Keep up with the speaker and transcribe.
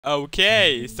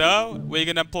Okay, so we're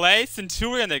gonna play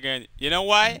Centurion again. You know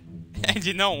why? And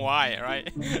you know why,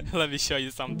 right? Let me show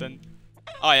you something.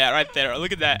 Oh yeah, right there.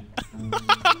 Look at that.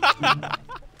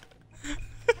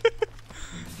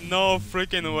 No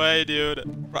freaking way, dude.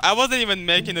 Bro, I wasn't even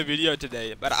making a video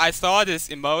today, but I saw this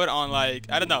emote on like,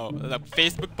 I don't know, a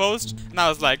Facebook post, and I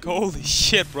was like, holy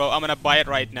shit, bro, I'm gonna buy it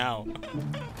right now.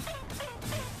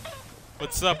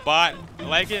 What's up, bot?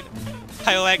 Like it?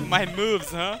 I like my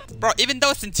moves, huh? Bro, even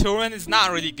though Centurion is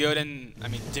not really good in,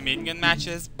 Dominion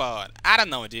matches, but I don't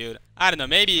know, dude. I don't know,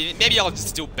 maybe I'll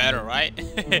just do better, right?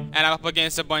 And I'm up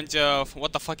against a bunch of,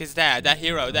 what the fuck is that? That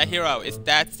hero, it's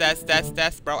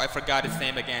that's, bro, I forgot his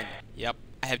name again. Yep,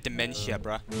 I have dementia,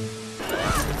 bro.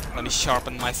 Let me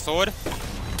sharpen my sword.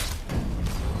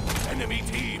 Enemy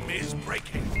team is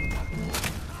breaking.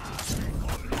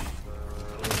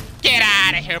 Get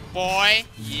out of here, boy!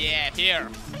 Yeah,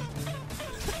 here.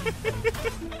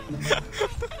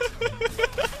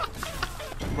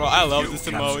 Bro, I love this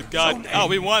emote. God. Oh,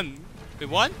 we won. We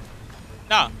won?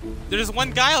 Nah. There's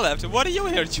one guy left. What are you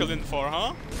here chilling for,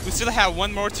 huh? We still have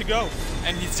one more to go.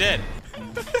 And he's dead.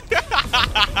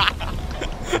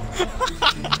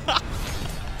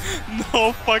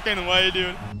 No fucking way,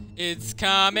 dude. It's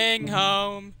coming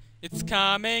home. It's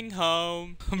coming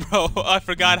home. Bro, I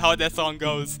forgot how that song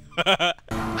goes.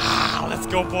 Let's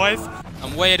go, boys.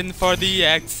 I'm waiting for the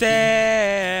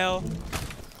exhale.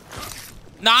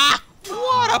 Nah!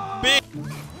 What a bitch!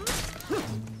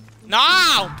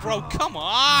 No! Bro, come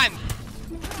on!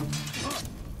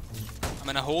 I'm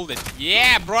gonna hold it.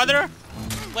 Yeah, brother!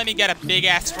 Let me get a big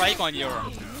ass strike on your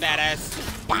fat ass.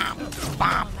 Bam!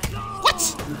 Bam! What?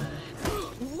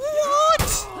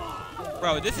 What?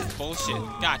 Bro, this is bullshit.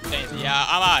 God damn. Yeah,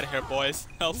 I'm out of here, boys.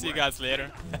 I'll see you guys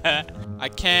later. I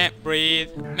can't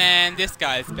breathe. Man, this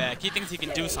guy's back. He thinks he can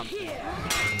do something.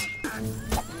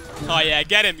 Oh yeah,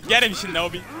 get him,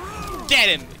 Shinobi. Get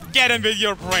him with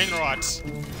your brain rot.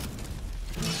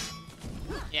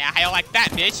 Yeah, how you like that,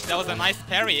 bitch? That was a nice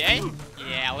parry, eh?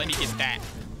 Yeah, let me get that.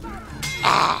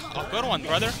 Ah, a good one,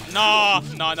 brother. No.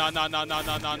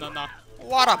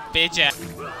 What a bitch.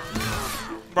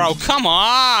 Bro, come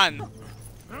on.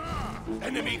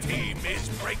 Enemy team is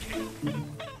breaking.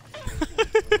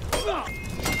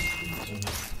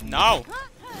 No.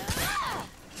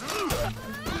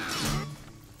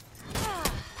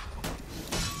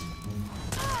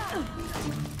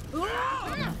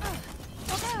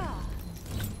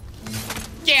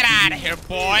 Get out of here,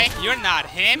 boy. You're not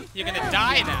him. You're gonna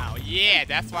die now. Yeah,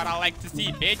 that's what I like to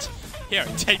see, bitch. Here,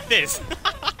 take this.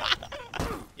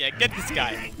 Yeah, get this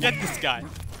guy. Get this guy.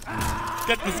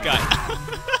 Get this guy.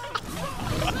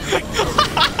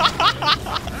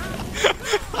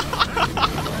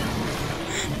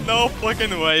 No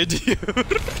fucking way, dude.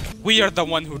 We are the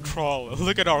one who troll.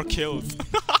 Look at our kills.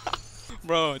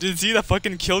 Bro, did you see the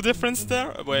fucking kill difference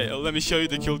there? Wait, let me show you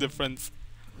the kill difference.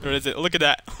 Where is it? Look at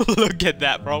that. Look at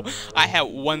that, bro. I have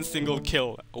one single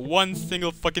kill. One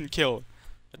single fucking kill.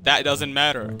 That doesn't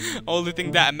matter. Only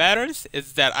thing that matters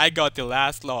is that I got the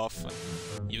last laugh.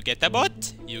 You get the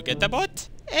bot. You get the bot.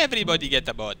 Everybody get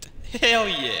the bot. Hell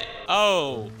yeah.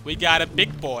 Oh, we got a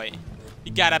big boy.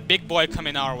 We got a big boy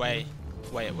coming our way.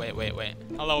 Wait.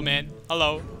 Hello, man.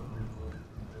 Hello.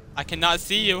 I cannot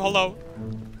see you. Hello.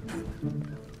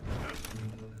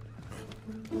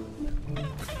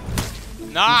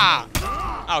 Nah.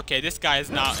 Okay, this guy is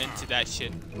not into that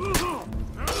shit.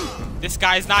 This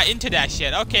guy is not into that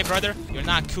shit. Okay, brother. You're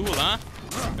not cool, huh?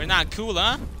 You're not cool,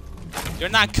 huh? You're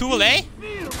not cool, eh?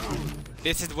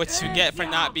 This is what you get for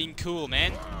not being cool,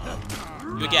 man.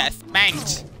 You get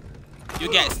spanked.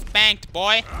 You get spanked,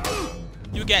 boy.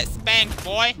 You get spanked,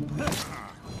 boy.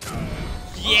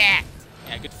 Yeah.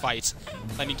 Yeah, good fight.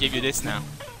 Let me give you this now.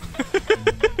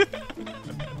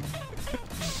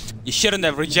 You shouldn't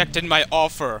have rejected my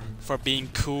offer for being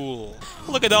cool.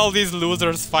 Look at all these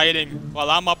losers fighting while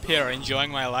I'm up here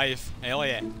enjoying my life. Hell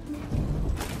yeah.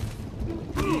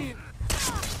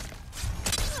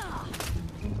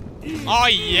 Oh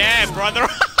yeah, brother.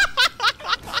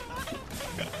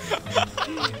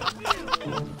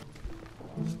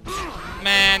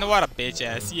 Man, what a bitch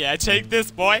ass. Yeah, take this,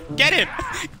 boy. Get him.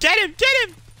 Get him.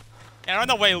 Yeah, run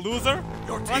away, loser.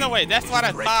 Run away. That's what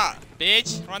I thought,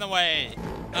 bitch. Run away.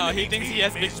 Oh, he thinks he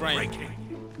has big brain.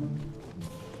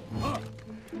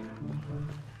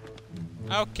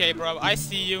 Okay, bro. I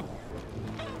see you.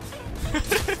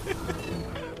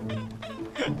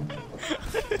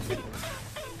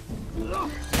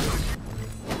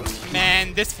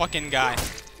 Man, this fucking guy.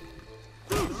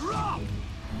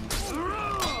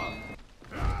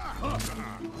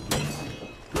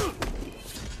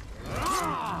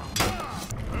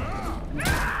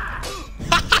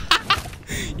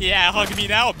 Yeah, hug me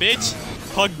now, bitch.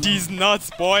 Hug these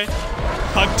nuts, boy.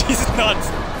 Hug these nuts.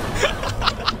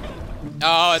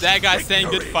 Oh, that guy's saying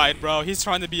good fight, bro. He's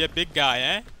trying to be a big guy,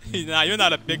 eh? Nah, you're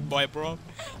not a big boy, bro.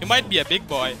 You might be a big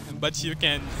boy, but you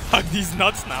can hug these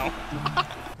nuts now.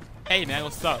 Hey, man,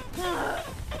 what's up?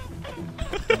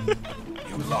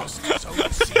 You lost, so you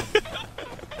see.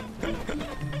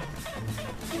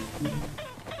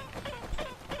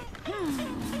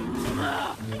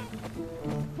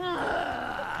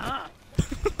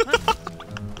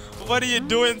 What are you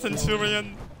doing,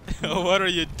 Centurion? What are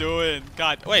you doing?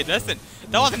 God, wait, listen.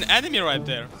 That was an enemy right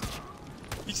there.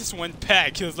 He just went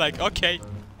back. He was like, okay.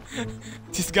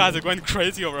 These guys are going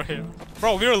crazy over here.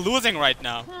 Bro, we're losing right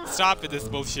now. Stop with this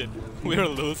bullshit. We're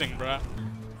losing, bro.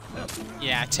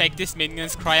 Yeah, take this,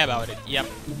 minions. Cry about it. Yep.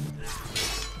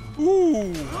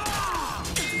 Ooh.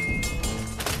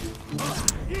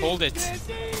 Hold it.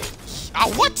 Ah,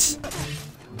 what?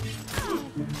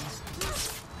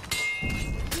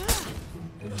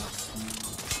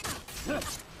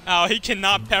 Oh, he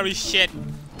cannot parry shit.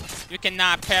 You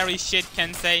cannot parry shit,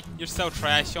 Kensei. You're so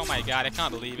trash. Oh my god, I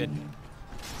can't believe it.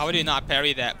 How would you not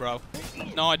parry that, bro?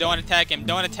 No, don't attack him.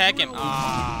 Don't attack him.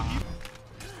 Ah.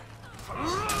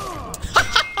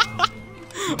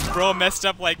 Bro messed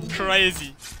up like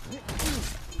crazy.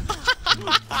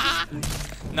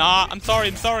 Nah, I'm sorry.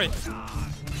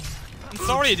 I'm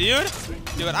sorry, dude.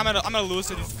 Dude, I'm gonna lose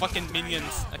to these fucking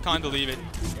minions. I can't believe it.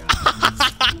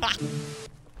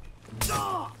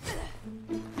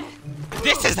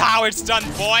 This is how it's done,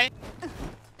 boy.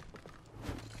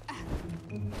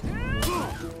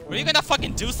 Are you gonna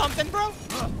fucking do something, bro?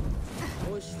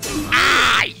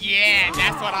 Ah, yeah,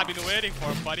 that's what I've been waiting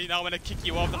for, buddy. Now I'm gonna kick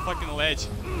you off the fucking ledge.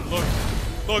 Look,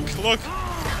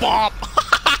 bop.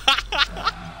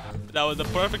 That was the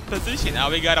perfect position.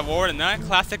 Now we got a warden, huh?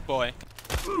 Classic boy.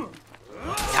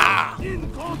 Yeah.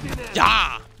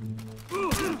 Yeah.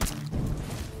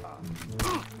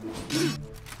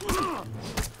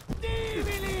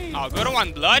 Oh, good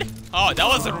one, blood. Oh, that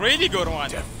was a really good one.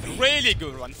 Really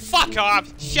good one. Fuck off.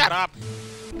 Shut up.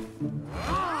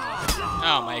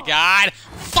 Oh my god.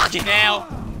 Fucking hell.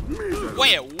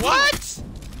 Wait, what?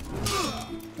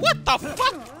 What the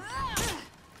fuck?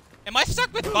 Am I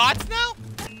stuck with bots now?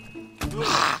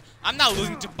 Ah, I'm not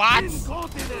losing to bots.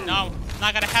 No,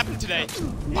 not gonna happen today.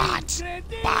 Bot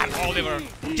Oliver.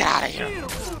 Get out of here.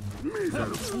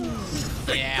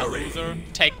 Yeah, loser.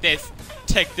 Take this.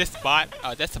 Take this bot.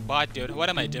 Oh, that's a bot, dude. What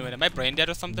am I doing? Am I brain dead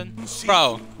or something?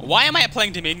 Bro, why am I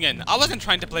playing Dominion? I wasn't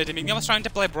trying to play Dominion. I was trying to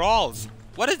play Brawls.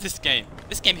 What is this game?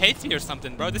 This game hates me or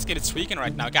something, bro. This game is tweaking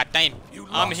right now. God damn.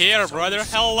 I'm here, brother.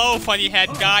 Hello, funny head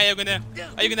guy.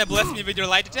 Are you gonna bless me with your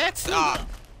light attacks? Ah,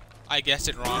 I guessed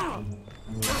it wrong.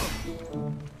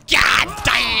 God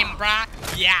damn, bruh.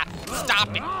 Yeah,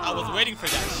 stop it. I was waiting for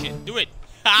that shit. Do it.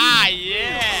 Ah,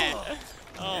 yeah.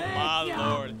 Oh my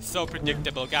lord. So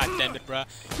predictable. God damn it, bruh.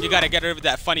 You gotta get rid of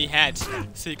that funny hat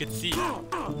so you can see.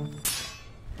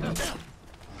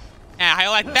 Yeah, how you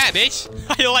like that, bitch?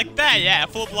 How you like that? Yeah,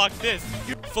 full block this.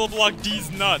 Full block these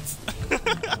nuts.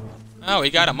 Oh, we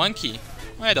got a monkey.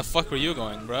 Where the fuck were you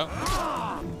going, bro?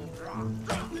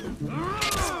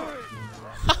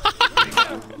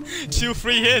 2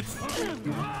 free hits.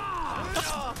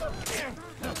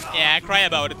 Yeah, cry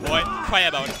about it, boy. Cry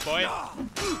about it, boy.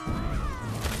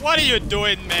 What are you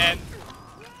doing, man?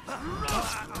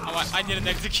 Oh, I need an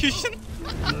execution.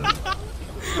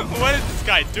 What is this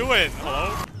guy doing?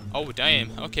 Hello? Oh,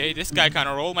 damn. Okay, this guy kind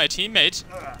of rolled my teammate.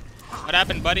 What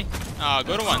happened, buddy? Oh,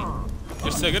 good one.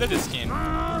 You're so good at this game.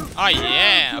 Oh,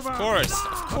 yeah, of course.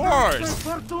 Of course.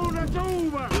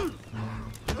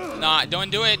 Nah,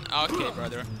 don't do it. Okay,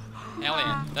 brother. Hell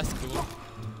yeah, that's cool.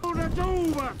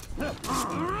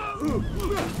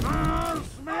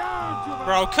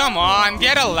 Bro, come on,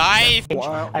 get a life.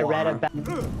 I read about.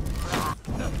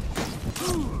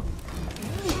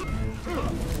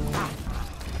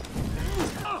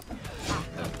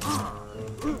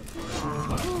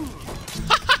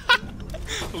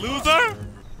 Loser!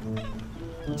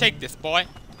 Take this, boy.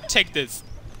 Take this.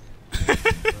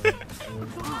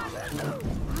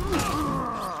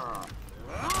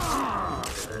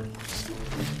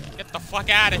 Get the fuck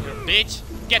out of here, bitch.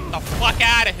 Get the fuck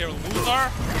out of here,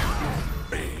 loser.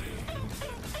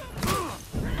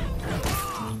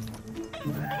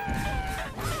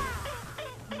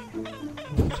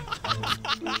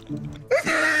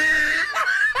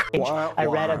 I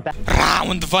read about.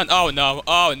 Round one. Oh no,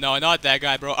 not that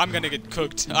guy, bro. I'm gonna get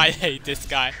cooked. I hate this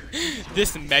guy.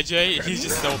 This Meje, he's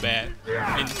just so bad.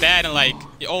 I mean, bad and like,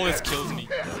 he always kills me.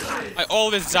 I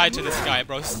always die to this guy,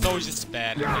 bro. So just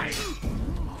bad.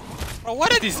 Bro,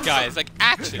 what are these guys? Like,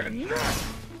 actually.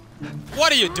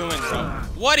 What are you doing, bro?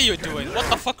 What are you doing? What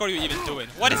the fuck are you even doing?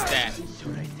 What is that?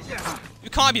 You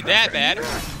can't be that bad.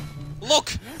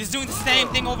 Look! He's doing the same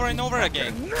thing over and over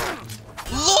again.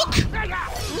 Look!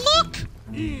 Look!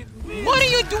 What are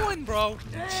you doing, bro?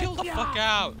 Chill the fuck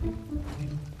out.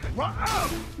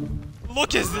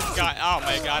 Look at this guy. Oh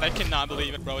my god, I cannot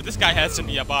believe it, bro. This guy has to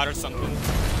be a bot or something.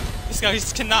 This guy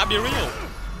just cannot be real.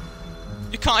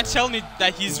 You can't tell me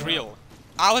that he's real.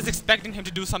 I was expecting him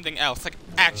to do something else, like,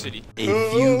 actually. A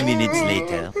few minutes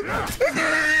later.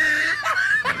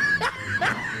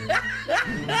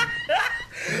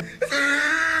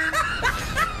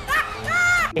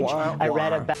 I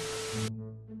read about